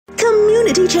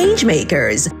community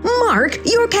changemakers. Mark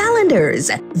your calendars.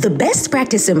 The Best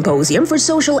Practice Symposium for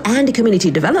Social and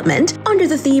Community Development under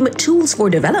the theme Tools for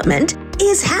Development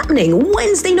is happening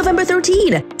Wednesday, November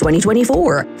 13,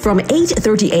 2024 from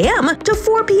 8:30 a.m. to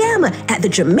 4 p.m. at the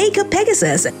Jamaica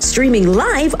Pegasus, streaming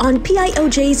live on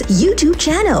PIOJ's YouTube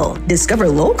channel. Discover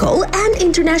local and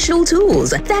international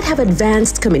tools that have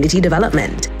advanced community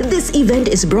development. This event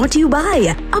is brought to you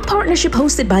by a partnership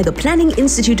hosted by the Planning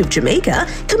Institute of Jamaica,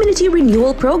 Community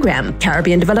Renewal Program,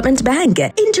 Caribbean Development Bank,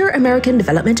 Inter-American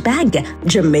Development Bank,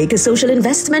 Jamaica Social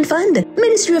Investment Fund,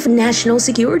 Ministry of National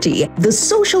Security, the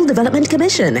Social Development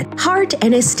Commission, Heart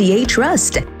NSTA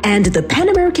Trust, and the Pan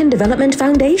American Development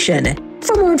Foundation.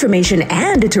 For more information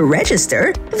and to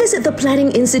register, visit the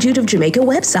Planning Institute of Jamaica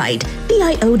website,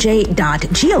 pioj.gov.jm.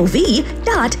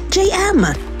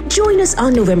 Join us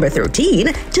on November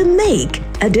 13 to make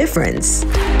a difference.